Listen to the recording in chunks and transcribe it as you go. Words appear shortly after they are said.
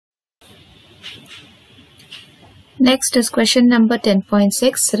Next is question number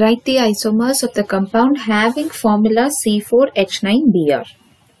 10.6. Write the isomers of the compound having formula C4H9Br.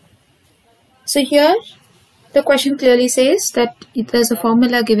 So here the question clearly says that there's a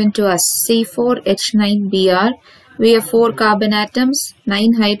formula given to us, C4H9Br. We have 4 carbon atoms,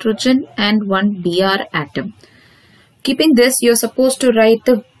 9 hydrogen and 1 Br atom. Keeping this, you're supposed to write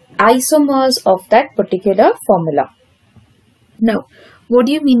the isomers of that particular formula. Now, what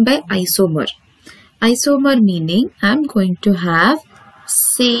do you mean by isomer? Isomer meaning I'm going to have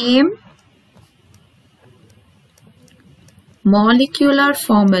same molecular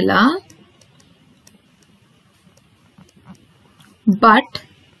formula but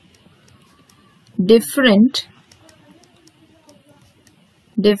different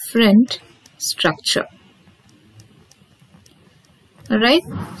structure. Alright,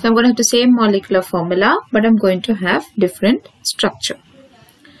 so I'm going to have the same molecular formula but I'm going to have different structure.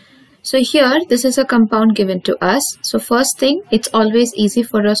 So here this is a compound given to us. So first thing, it's always easy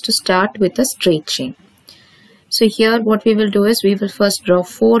for us to start with a straight chain. So here what we will do is we will first draw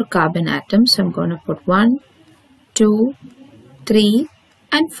 4 carbon atoms. So I'm going to put 1, 2, 3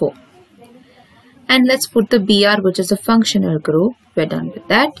 and 4. And let's put the Br, which is a functional group. We're done with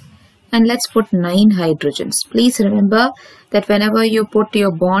that. And let's put 9 hydrogens. Please remember that whenever you put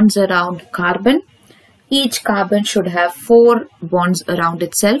your bonds around carbon, each carbon should have 4 bonds around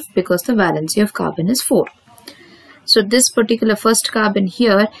itself because the valency of carbon is 4. So this particular first carbon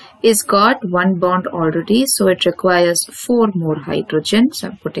here is got 1 bond already. So it requires 4 more hydrogens. So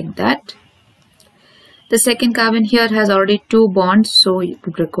I'm putting that. The second carbon here has already 2 bonds. So it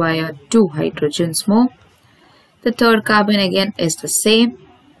would require 2 hydrogens more. The third carbon again is the same.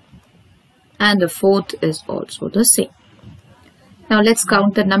 And the fourth is also the same. Now let's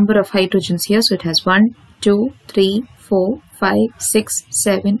count the number of hydrogens here. So it has 1, 2, 3, 4, 5, 6,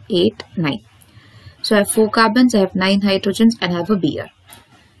 7, 8, 9. So I have 4 carbons, I have 9 hydrogens and I have a Br.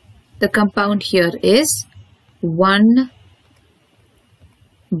 The compound here is 1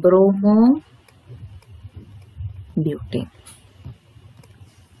 bromobutane.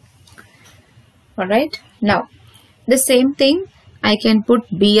 Alright, now the same thing I can put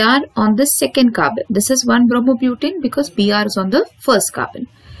Br on the second carbon. This is 1 bromobutane because Br is on the first carbon.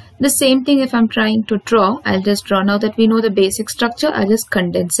 The same thing if I'm trying to draw, I'll just draw. Now that we know the basic structure, I'll just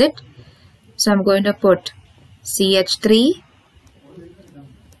condense it. So I'm going to put CH3,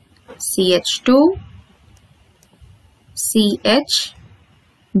 CH2, CH,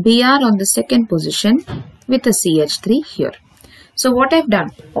 Br on the second position with a CH3 here. So what I've done,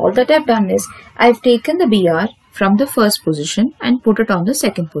 all that I've done is I've taken the Br from the first position and put it on the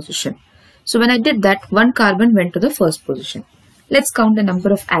second position. So when I did that, 1 carbon went to the first position. Let's count the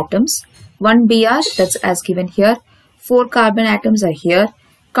number of atoms. 1 Br, that's as given here. 4 carbon atoms are here.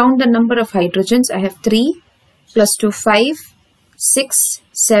 Count the number of hydrogens. I have 3 plus 2, 5, 6,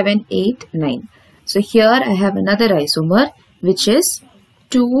 7, 8, 9. So here I have another isomer which is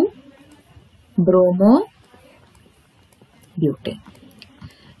 2 bromobutane.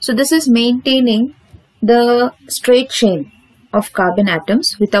 So this is maintaining the straight chain of carbon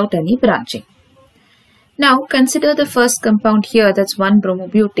atoms without any branching. Now consider the first compound here, that's 1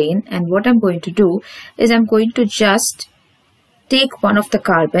 bromobutane, and what I'm going to do is I'm going to just take one of the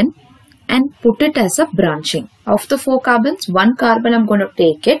carbon and put it as a branching. Of the 4 carbons, 1 carbon I'm going to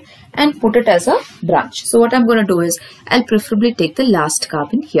take it and put it as a branch. So what I'm going to do is I'll preferably take the last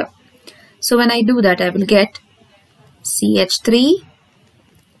carbon here. So when I do that, I will get CH3,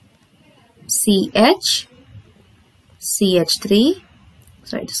 CH, CH3,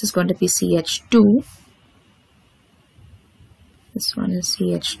 sorry, this is going to be CH2, this one is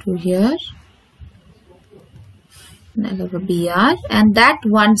CH2 here, and I'll have a Br, and that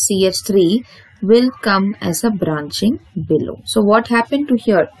one CH3 will come as a branching below. So what happened to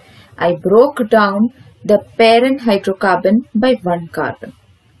here? I broke down the parent hydrocarbon by 1 carbon.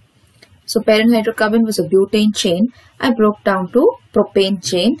 So parent hydrocarbon was a butane chain. I broke down to propane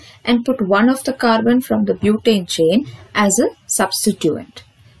chain and put one of the carbon from the butane chain as a substituent.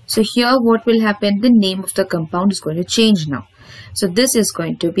 So here what will happen? The name of the compound is going to change now. So this is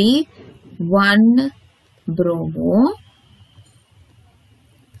going to be 1 bromo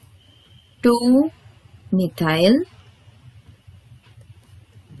 2 methyl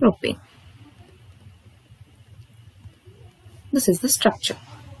propane. This is the structure.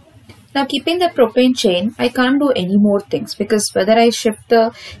 Now keeping the propane chain, I can't do any more things because whether I shift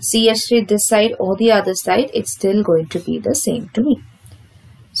the CH3 this side or the other side, it's still going to be the same to me.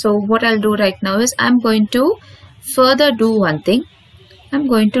 So what I'll do right now is I'm going to further do one thing. I'm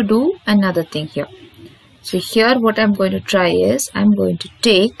going to do another thing here. So here what I'm going to try is I'm going to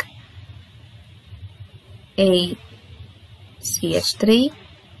take A CH3,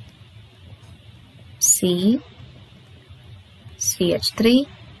 C, CH3,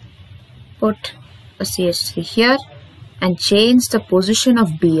 put a CH3 here and change the position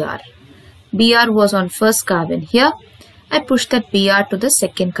of Br. Br was on first carbon here. I push that Br to the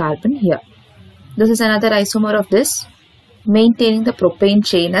second carbon here. This is another isomer of this, maintaining the propane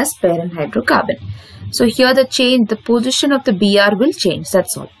chain as parent hydrocarbon. So here the position of the Br will change,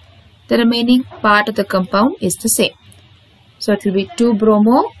 that's all. The remaining part of the compound is the same. So it will be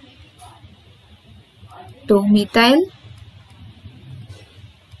 2-bromo, 2-methyl,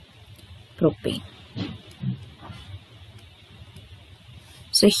 propane.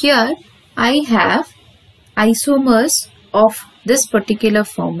 So here I have isomers of this particular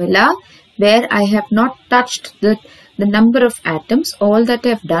formula where I have not touched the number of atoms. All that I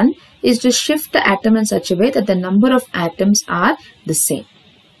have done is to shift the atom in such a way that the number of atoms are the same.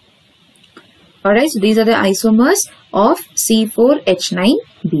 Alright, so these are the isomers of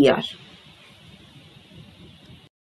C4H9Br.